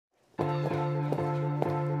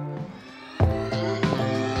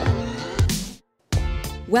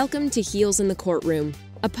Welcome to Heels in the Courtroom,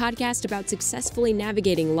 a podcast about successfully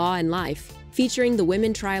navigating law and life, featuring the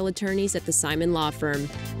women trial attorneys at the Simon Law Firm.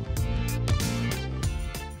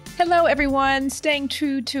 Hello, everyone. Staying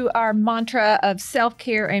true to our mantra of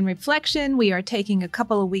self-care and reflection, we are taking a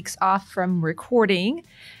couple of weeks off from recording.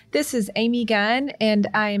 This is Amy Gunn, and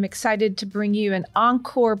I am excited to bring you an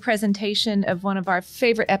encore presentation of one of our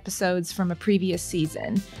favorite episodes from a previous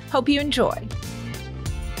season. Hope you enjoy.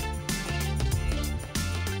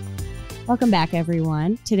 Welcome back,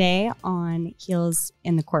 everyone. Today on Heels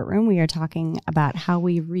in the Courtroom, we are talking about how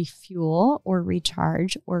we refuel or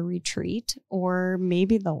recharge or retreat, or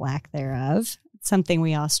maybe the lack thereof. It's something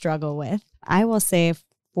we all struggle with. I will say,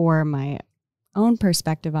 for my own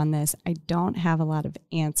perspective on this, I don't have a lot of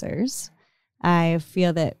answers. I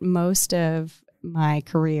feel that most of my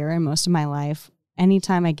career and most of my life,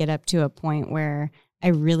 anytime I get up to a point where I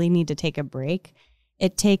really need to take a break,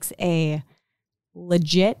 it takes a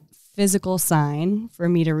legit physical sign for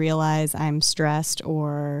me to realize I'm stressed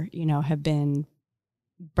or, have been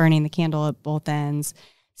burning the candle at both ends.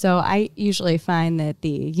 So I usually find that the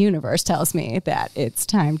universe tells me that it's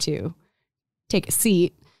time to take a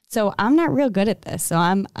seat. So I'm not real good at this. So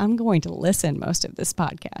I'm going to listen most of this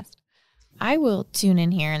podcast. I will tune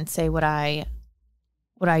in here and say what I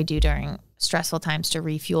do during stressful times to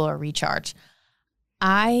refuel or recharge.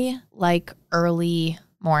 I like early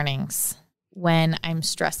mornings when I'm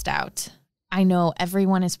stressed out. I know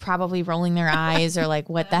everyone is probably rolling their eyes or like,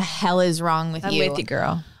 what the hell is wrong with you? I'm with you,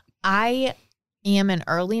 girl. I am an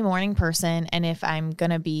early morning person, and if I'm going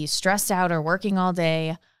to be stressed out or working all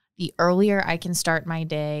day, the earlier I can start my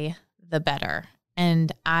day, the better.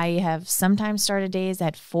 And I have sometimes started days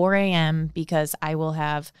at 4 a.m. because I will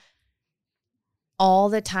have all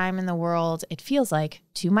the time in the world, it feels like,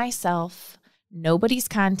 to myself. Nobody's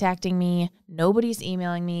contacting me. Nobody's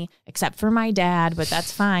emailing me except for my dad, but that's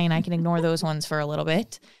fine. I can ignore those ones for a little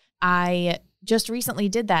bit. I just recently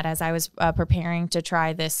did that as I was preparing to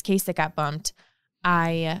try this case that got bumped.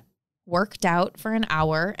 I worked out for an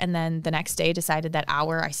hour, and then the next day decided that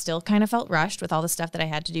hour I still kind of felt rushed with all the stuff that I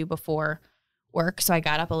had to do before work. So I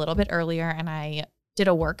got up a little bit earlier and I did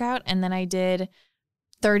a workout, and then I did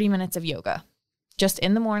 30 minutes of yoga just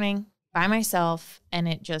in the morning by myself, and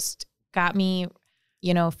it just got me,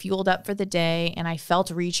 fueled up for the day, and I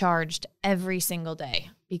felt recharged every single day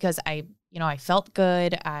because I felt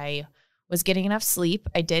good. I was getting enough sleep.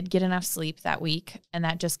 I did get enough sleep that week, and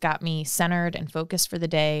that just got me centered and focused for the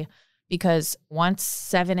day, because once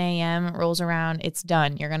 7 a.m. rolls around, it's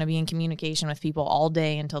done. You're going to be in communication with people all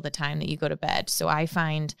day until the time that you go to bed. So I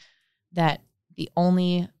find that the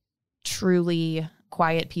only truly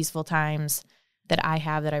quiet, peaceful times that I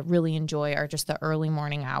have that I really enjoy are just the early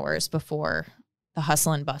morning hours before the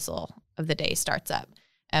hustle and bustle of the day starts up.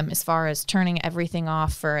 As far as turning everything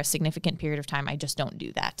off for a significant period of time, I just don't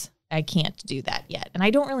do that. I can't do that yet. And I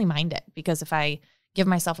don't really mind it, because if I give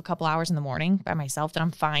myself a couple hours in the morning by myself, then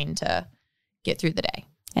I'm fine to get through the day.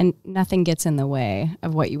 And nothing gets in the way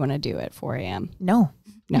of what you want to do at 4 a.m. No,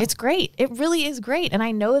 it's great. It really is great. And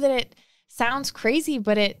I know that it sounds crazy,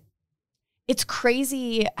 but it's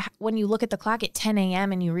crazy when you look at the clock at 10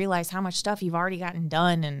 a.m. and you realize how much stuff you've already gotten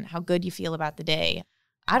done and how good you feel about the day.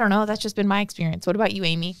 I don't know. That's just been my experience. What about you,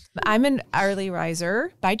 Amy? I'm an early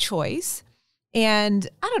riser by choice. And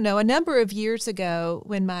I don't know, a number of years ago,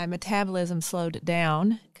 when my metabolism slowed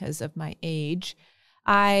down because of my age,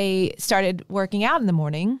 I started working out in the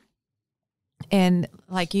morning. And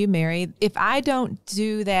like you, Mary, if I don't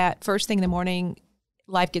do that first thing in the morning,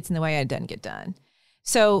 life gets in the way. It doesn't get done.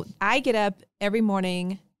 So I get up every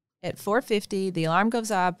morning at 4:50. The alarm goes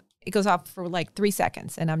up. It goes off for like 3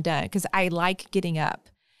 seconds, and I'm done, because I like getting up.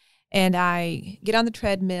 And I get on the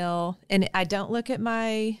treadmill, and I don't look at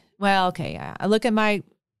I look at my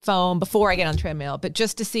phone before I get on the treadmill, but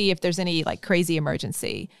just to see if there's any like crazy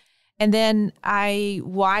emergency. And then I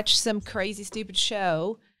watch some crazy, stupid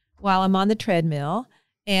show while I'm on the treadmill.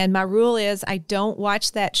 And my rule is I don't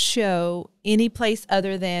watch that show any place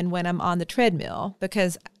other than when I'm on the treadmill,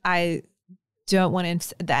 because I don't want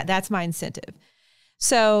to, that's my incentive.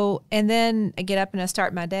 So, and then I get up and I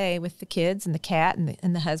start my day with the kids and the cat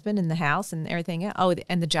and the husband and the house and everything else. Oh,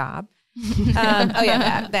 and the job.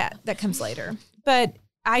 That comes later. But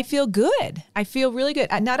I feel good. I feel really good.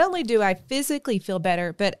 Not only do I physically feel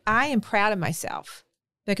better, but I am proud of myself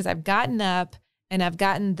because I've gotten up and I've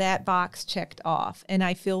gotten that box checked off, and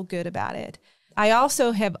I feel good about it. I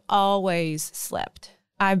also have always slept.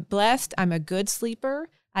 I'm blessed. I'm a good sleeper.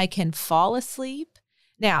 I can fall asleep.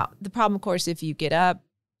 Now, the problem, of course, if you get up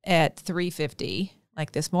at 3:50,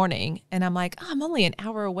 like this morning, and I'm like, I'm only an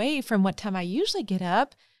hour away from what time I usually get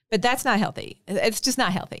up, But that's not healthy. It's just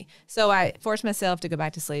not healthy. So I force myself to go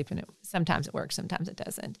back to sleep, and sometimes it works, sometimes it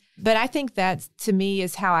doesn't. But I think that, to me,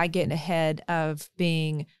 is how I get ahead of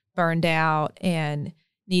being burned out and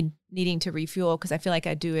needing to refuel, because I feel like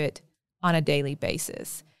I do it on a daily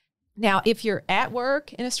basis. Now, if you're at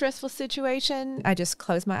work in a stressful situation, I just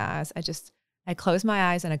close my eyes. I close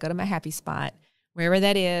my eyes and I go to my happy spot, wherever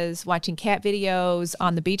that is, watching cat videos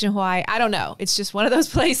on the beach in Hawaii. I don't know. It's just one of those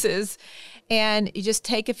places. And you just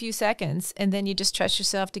take a few seconds, and then you just trust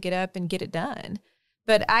yourself to get up and get it done.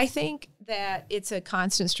 But I think that it's a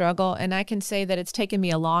constant struggle, and I can say that it's taken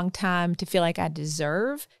me a long time to feel like I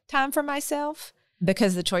deserve time for myself,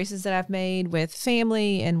 because the choices that I've made with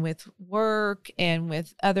family and with work and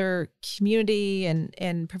with other community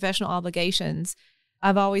and professional obligations,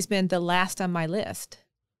 I've always been the last on my list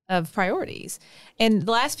of priorities. And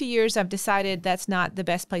the last few years, I've decided that's not the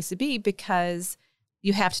best place to be, because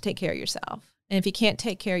you have to take care of yourself. And if you can't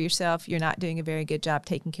take care of yourself, you're not doing a very good job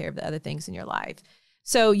taking care of the other things in your life.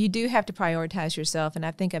 So you do have to prioritize yourself. And I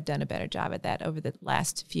think I've done a better job at that over the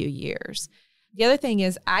last few years. The other thing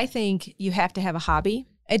is, I think you have to have a hobby.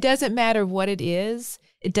 It doesn't matter what it is.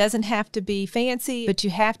 It doesn't have to be fancy, but you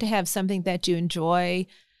have to have something that you enjoy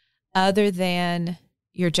other than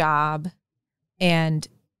your job and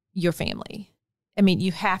your family. I mean,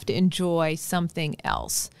 you have to enjoy something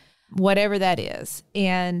else, whatever that is.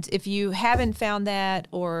 And if you haven't found that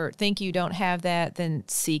or think you don't have that, then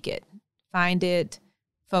seek it. Find it,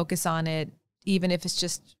 focus on it, even if it's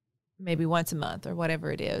just maybe once a month or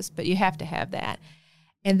whatever it is. But you have to have that.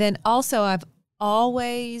 And then also, I've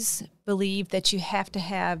always believed that you have to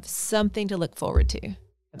have something to look forward to.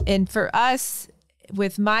 And for us,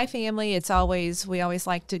 with my family, we always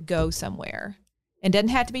like to go somewhere. It doesn't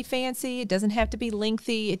have to be fancy. It doesn't have to be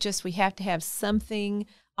lengthy. We have to have something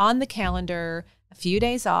on the calendar, a few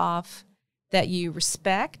days off, that you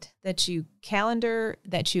respect, that you calendar,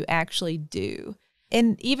 that you actually do.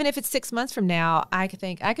 And even if it's 6 months from now, I could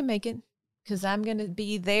think I can make it, because I'm going to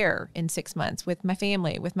be there in 6 months with my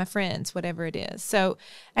family, with my friends, whatever it is. So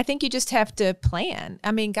I think you just have to plan.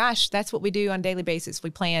 I mean, gosh, that's what we do on a daily basis. We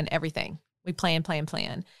plan everything. We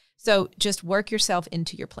plan. So just work yourself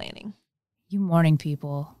into your planning. You morning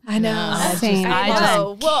people. I know. I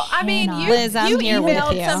know. Well, I mean, Liz, I'm you here with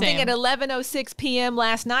emailed you. something at 11:06 p.m.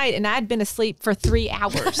 last night, and I'd been asleep for 3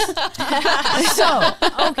 hours. So,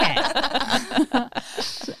 okay.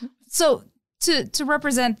 So to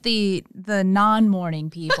represent the non-morning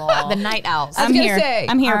people, The night owls. I'm here.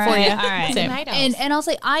 I'm here All for right. you. All right. The night owls. And I'll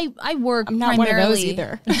say I work I'm not primarily one of those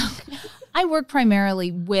either. I work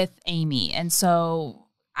primarily with Amy, and so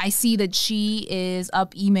I see that she is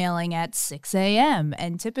up emailing at 6 a.m.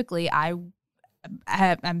 and typically I'm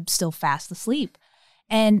still fast asleep.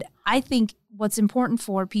 And I think what's important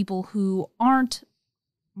for people who aren't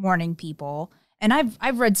morning people, and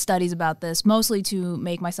I've read studies about this, mostly to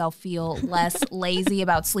make myself feel less lazy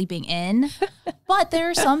about sleeping in. But there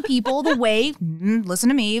are some people, the way, listen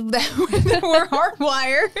to me, that we're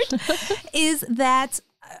hardwired, is that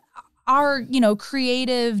our,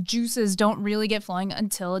 creative juices don't really get flowing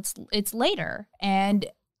until it's later. And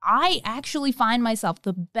I actually find myself,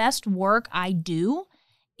 the best work I do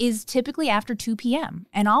is typically after 2 p.m.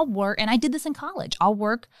 And I'll work, and I did this in college. I'll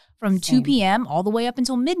work from 2 p.m. all the way up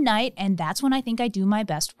until midnight, and that's when I think I do my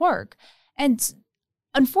best work. And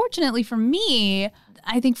unfortunately for me,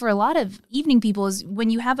 I think for a lot of evening people, is when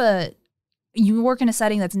you work in a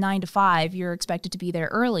setting that's 9 to 5, you're expected to be there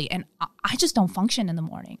early. And I just don't function in the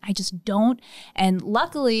morning. I just don't. And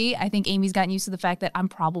luckily, I think Amy's gotten used to the fact that I'm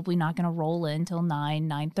probably not going to roll in till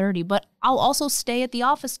 9:30. But I'll also stay at the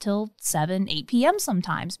office till 7, 8 p.m.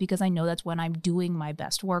 sometimes, because I know that's when I'm doing my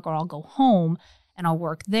best work, or I'll go home and I'll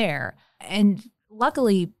work there. And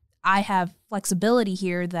luckily, I have flexibility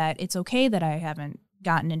here that it's okay that I haven't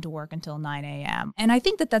gotten into work until 9 a.m. And I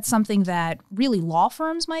think that that's something that really law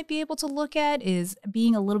firms might be able to look at, is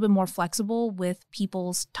being a little bit more flexible with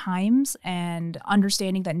people's times and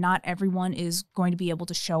understanding that not everyone is going to be able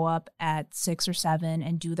to show up at 6 or 7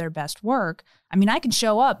 and do their best work. I mean, I can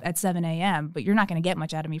show up at 7 a.m., but you're not going to get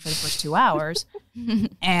much out of me for the first 2 hours.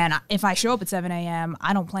 And if I show up at 7 a.m.,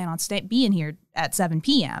 I don't plan on being here at 7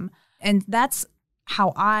 p.m. And that's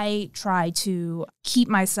how I try to keep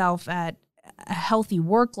myself at a healthy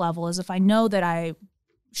work level, is if I know that I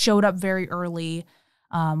showed up very early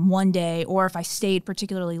one day, or if I stayed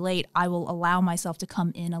particularly late, I will allow myself to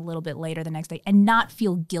come in a little bit later the next day and not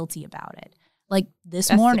feel guilty about it. Like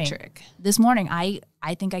this morning, I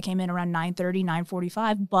think I came in around 9:30,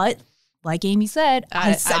 9:45, but like Amy said,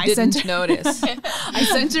 I didn't notice. I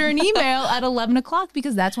sent her an email at 11 o'clock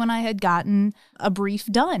because that's when I had gotten a brief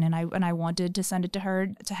done, and I wanted to send it to her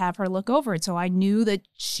to have her look over it. So I knew that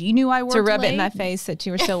she knew I worked to rub late. it in my face that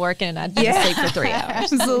you were still working and I'd been asleep for 3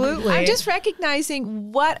 hours. Absolutely. I'm just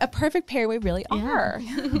recognizing what a perfect pair we really are.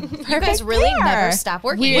 You guys really never stop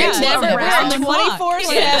working. We Yeah, never we're around we're a the clock.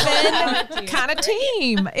 24/7 kind of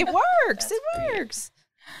team. It works. It works.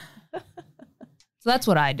 So that's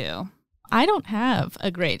what I do. I don't have a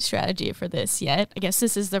great strategy for this yet. I guess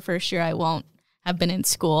this is the first year I won't have been in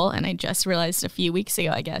school, and I just realized a few weeks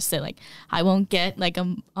ago, I guess, that like I won't get like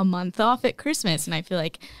a month off at Christmas, and I feel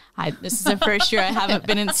like this is the first year I haven't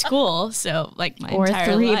been in school, so like my Or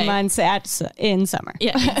entire 3 life. months in summer.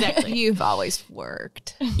 Yeah, exactly. You've always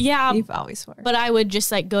worked. Yeah, You've always worked. but I would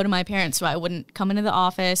just like go to my parents, so I wouldn't come into the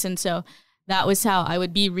office, and so that was how I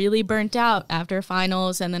would be really burnt out after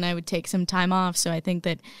finals, and then I would take some time off. So I think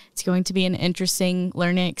that it's going to be an interesting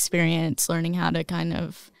learning experience, learning how to kind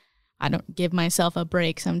of, I don't give myself a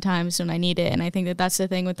break sometimes when I need it. And I think that that's the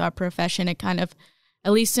thing with our profession. It kind of,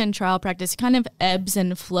 at least in trial practice, it kind of ebbs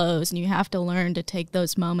and flows, and you have to learn to take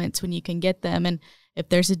those moments when you can get them. And if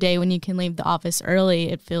there's a day when you can leave the office early,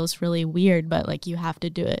 it feels really weird, but like you have to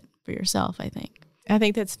do it for yourself, I think. I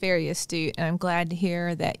think that's very astute, and I'm glad to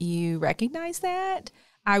hear that you recognize that.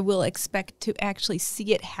 I will expect to actually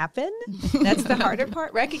see it happen. That's the harder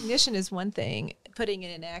part. Recognition is one thing. Putting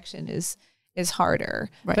it in action is harder.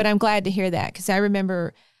 Right. But I'm glad to hear that because I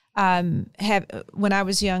remember when I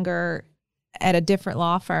was younger at a different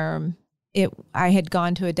law firm, I had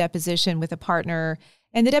gone to a deposition with a partner,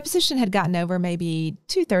 and the deposition had gotten over maybe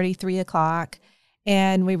 2:30, 3 o'clock.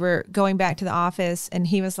 And we were going back to the office, and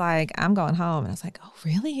he was like, I'm going home. And I was like, oh,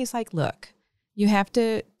 really? He's like, look, you have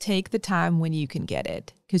to take the time when you can get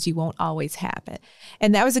it because you won't always have it.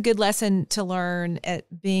 And that was a good lesson to learn at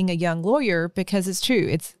being a young lawyer because it's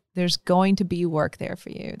true. There's going to be work there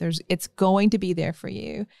for you. It's going to be there for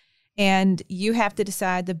you. And you have to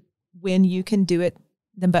decide when you can do it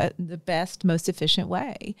the best, most efficient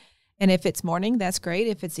way. And if it's morning, that's great.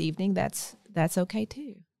 If it's evening, that's okay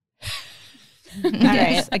too. All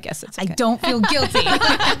right, I guess it's okay. I don't feel guilty.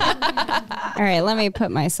 All right, let me put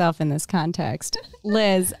myself in this context.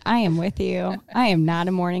 Liz, I am with you. I am not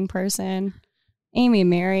a morning person. Amy,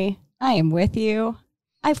 Mary, I am with you.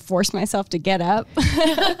 I force myself to get up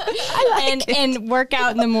and work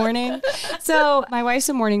out in the morning. So my wife's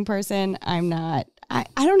a morning person. I'm not. I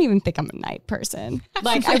don't even think I'm a night person.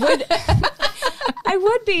 Like I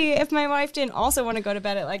would be if my wife didn't also want to go to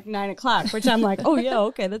bed at like 9 o'clock, which I'm like, oh yeah,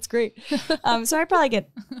 okay, that's great. So I probably get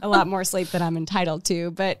a lot more sleep than I'm entitled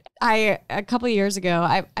to. But a couple of years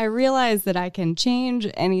ago, I realized that I can change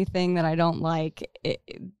anything that I don't like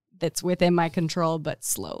that's within my control, but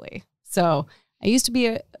slowly. So I used to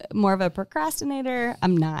be more of a procrastinator.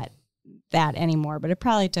 I'm not that anymore, but it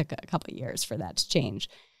probably took a couple of years for that to change.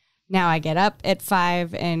 Now I get up at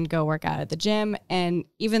 5 and go work out at the gym. And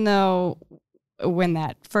even though when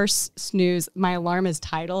that first snooze, my alarm is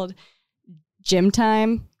titled gym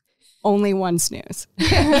time, only one snooze.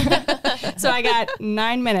 So I got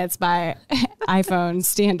 9 minutes by iPhone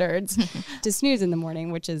standards to snooze in the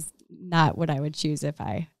morning, which is not what I would choose if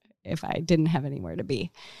I didn't have anywhere to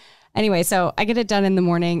be. Anyway, so I get it done in the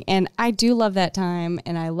morning, and I do love that time,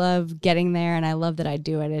 and I love getting there, and I love that I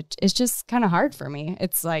do it. It's just kind of hard for me.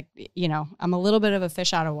 It's like, I'm a little bit of a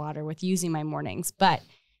fish out of water with using my mornings. But,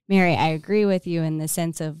 Mary, I agree with you in the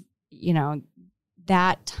sense of,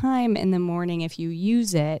 that time in the morning, if you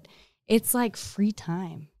use it, it's like free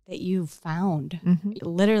time that you've found. Mm-hmm.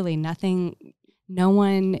 Literally nothing, no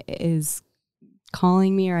one is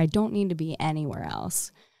calling me, or I don't need to be anywhere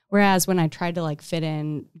else. Whereas when I tried to fit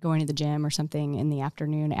in going to the gym or something in the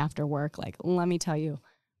afternoon after work, let me tell you,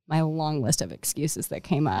 my long list of excuses that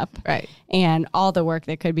came up. Right. And all the work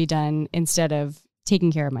that could be done instead of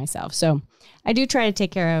taking care of myself. So I do try to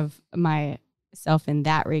take care of myself in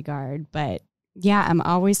that regard. But yeah, I'm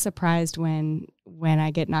always surprised when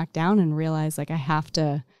I get knocked down and realize I have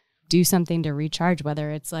to do something to recharge,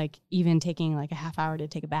 whether it's even taking a half hour to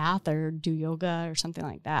take a bath or do yoga or something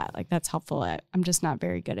like that. That's helpful. I'm just not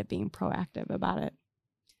very good at being proactive about it.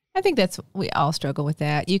 I think we all struggle with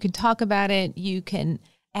that. You can talk about it. You can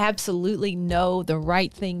absolutely know the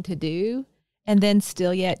right thing to do and then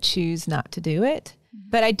still yet choose not to do it.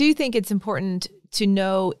 But I do think it's important to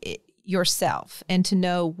know yourself and to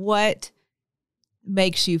know what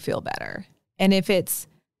makes you feel better. And if it's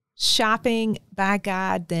shopping, by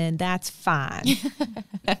God, then that's fine.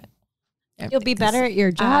 You'll be better at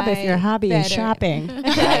your job if your hobby is shopping.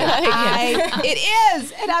 It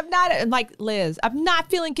is. And I'm not like Liz. I'm not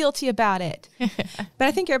feeling guilty about it. But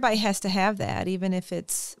I think everybody has to have that, even if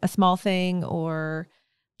it's a small thing or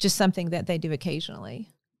just something that they do occasionally.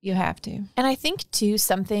 You have to. And I think, too,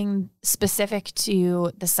 something specific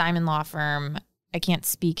to the Simon Law Firm, I can't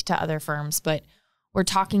speak to other firms, but we're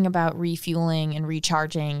talking about refueling and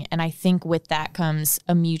recharging. And I think with that comes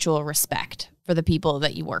a mutual respect for the people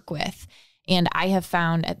that you work with. And I have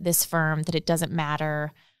found at this firm that it doesn't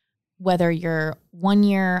matter whether you're 1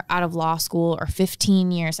 year out of law school or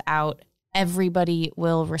 15 years out, everybody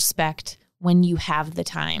will respect when you have the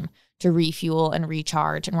time to refuel and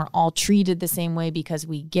recharge. And we're all treated the same way because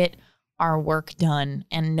we get our work done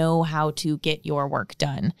and know how to get your work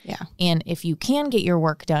done. Yeah. And if you can get your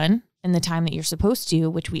work done in the time that you're supposed to,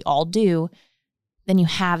 which we all do, then you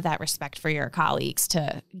have that respect for your colleagues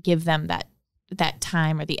to give them that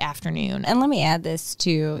time or the afternoon. And let me add this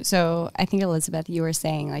too. So I think, Elizabeth, you were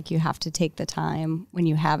saying like you have to take the time when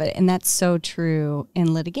you have it. And that's so true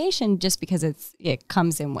in litigation just because it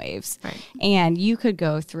comes in waves. Right. And you could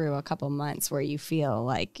go through a couple months where you feel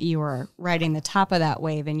like you are riding the top of that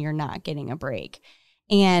wave and you're not getting a break.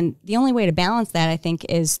 And the only way to balance that, I think,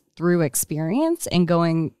 is through experience and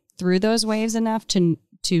going through those waves enough to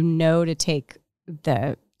know to take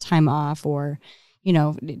the time off or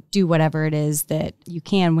do whatever it is that you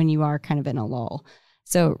can when you are kind of in a lull.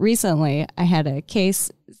 So recently I had a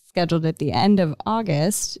case scheduled at the end of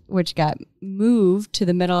August, which got moved to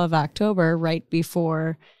the middle of October right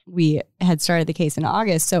before we had started the case in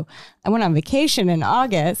August. So I went on vacation in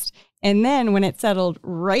August. And then when it settled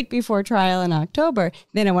right before trial in October,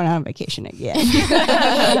 then I went on vacation again.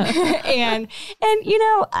 and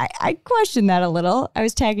I questioned that a little. I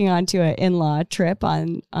was tagging on to an in-law trip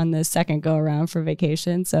on the second go around for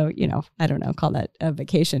vacation. So, I don't know, call that a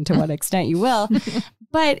vacation to what extent you will.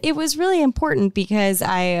 But it was really important because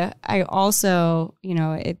I also,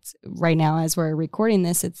 it's right now as we're recording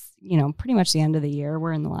this, it's, pretty much the end of the year.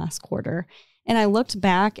 We're in the last quarter. And I looked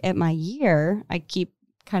back at my year. I keep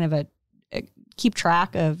kind of keep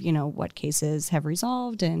track of, what cases have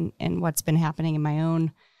resolved and what's been happening in my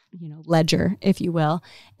own, ledger, if you will.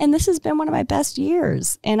 And this has been one of my best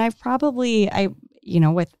years. And I've probably, I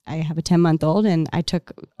have a 10-month-old and I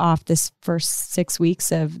took off this first 6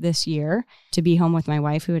 weeks of this year to be home with my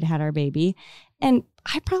wife who had our baby. And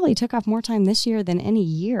I probably took off more time this year than any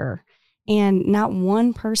year. And not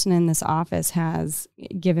one person in this office has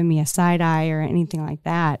given me a side eye or anything like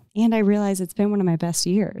that. And I realize it's been one of my best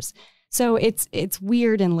years. So it's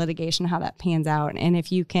weird in litigation how that pans out. And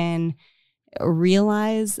if you can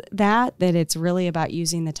realize that it's really about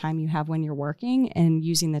using the time you have when you're working and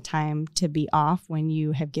using the time to be off when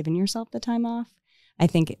you have given yourself the time off, I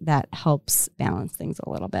think that helps balance things a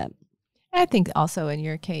little bit. I think also in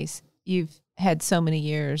your case, you've had so many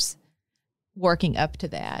years working up to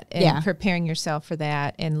that and preparing yourself for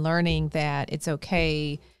that and learning that it's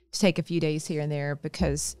okay to take a few days here and there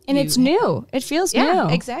because it's new. It feels new.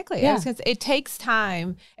 Exactly. Yeah. It takes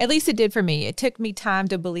time. At least it did for me. It took me time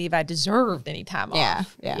to believe I deserved any time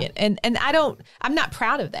off. Yeah. And I'm not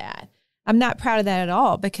proud of that. I'm not proud of that at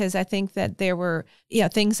all because I think that there were,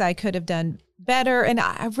 things I could have done better. And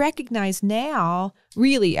I recognize now,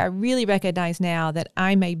 I really recognize now that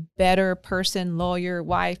I'm a better person, lawyer,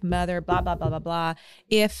 wife, mother, blah, blah, blah, blah, blah.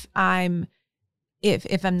 If I'm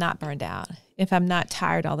not burned out, if I'm not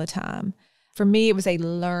tired all the time. For me, it was a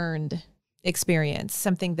learned experience,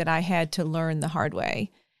 something that I had to learn the hard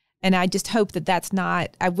way. And I just hope that that's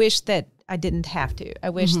not, I wish that I didn't have to.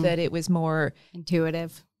 I wish that it was more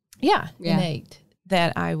intuitive. Innate,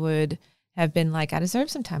 that I would have been like, I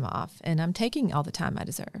deserve some time off and I'm taking all the time I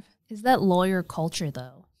deserve. Is that lawyer culture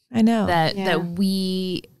though? I know. That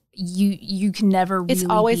you can never really It's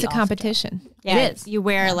always be a competition. Yeah, it is. You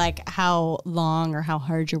wear like how long or how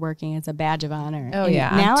hard you're working as a badge of honor. Oh, and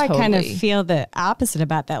yeah. Now totally. I kind of feel the opposite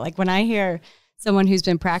about that. Like when I hear someone who's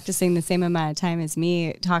been practicing the same amount of time as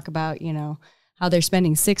me talk about, how they're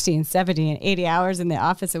spending 60 and 70 and 80 hours in the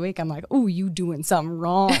office a week, I'm like, oh, you doing something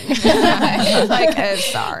wrong. Sorry.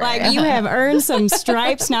 Like you have earned some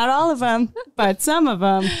stripes, not all of them, but some of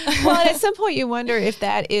them. Well, and at some point you wonder if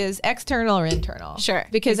that is external or internal. Sure.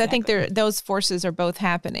 Because I think those forces are both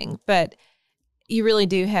happening, but you really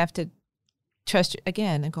do have to trust,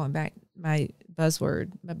 again, and going back, my buzz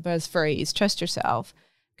phrase, trust yourself,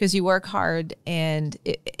 because you work hard. And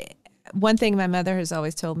one thing my mother has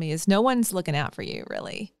always told me is no one's looking out for you,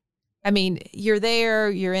 really. I mean, you're there,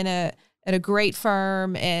 you're at a great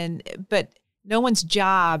firm, but no one's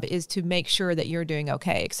job is to make sure that you're doing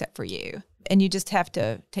okay except for you. And you just have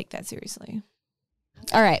to take that seriously.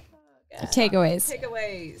 All right.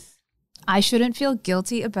 Takeaways. I shouldn't feel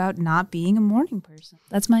guilty about not being a morning person.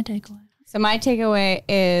 That's my takeaway. So my takeaway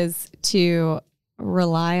is to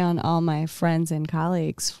rely on all my friends and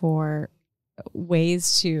colleagues for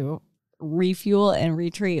ways to refuel and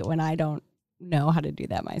retreat when I don't know how to do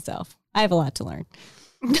that myself. I have a lot to learn.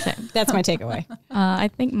 That's my takeaway. I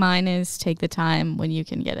think mine is take the time when you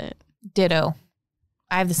can get it. Ditto.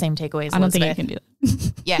 I have the same takeaway as I don't think Elizabeth. you can do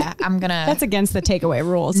that. Yeah, I'm going to. That's against the takeaway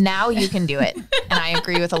rules. Now you can do it. And I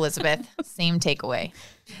agree with Elizabeth. Same takeaway.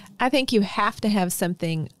 I think you have to have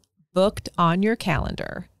something booked on your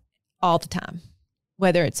calendar all the time,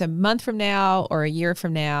 whether it's a month from now or a year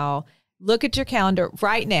from now. Look at your calendar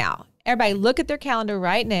right now. Everybody look at their calendar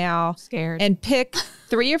right now. Scared. And pick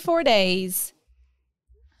 3 or 4 days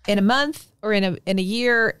in a month or in a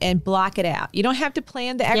year and block it out. You don't have to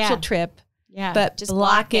plan the actual trip, but just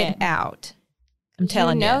block it out. I'm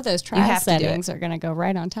telling you. Those you trial have to do settings are going to go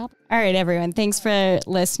right on top. All right, everyone. Thanks for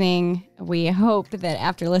listening. We hope that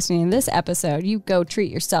after listening to this episode, you go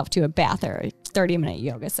treat yourself to a bath or a 30-minute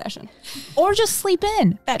yoga session. Or just sleep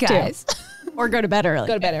in, guys. Or go to bed early.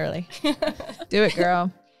 Go to bed early. Do it,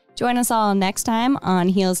 girl. Join us all next time on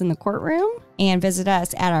Heels in the Courtroom and visit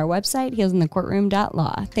us at our website,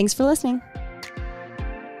 heelsinthecourtroom.law. Thanks for listening.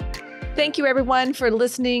 Thank you, everyone, for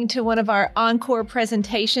listening to one of our Encore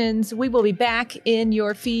presentations. We will be back in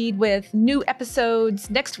your feed with new episodes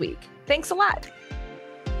next week. Thanks a lot.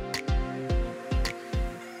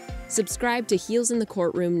 Subscribe to Heels in the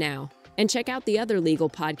Courtroom now and check out the other legal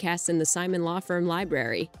podcasts in the Simon Law Firm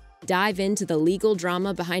library. Dive into the legal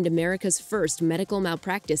drama behind America's first medical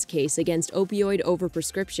malpractice case against opioid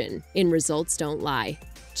overprescription in Results Don't Lie.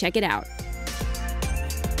 Check it out.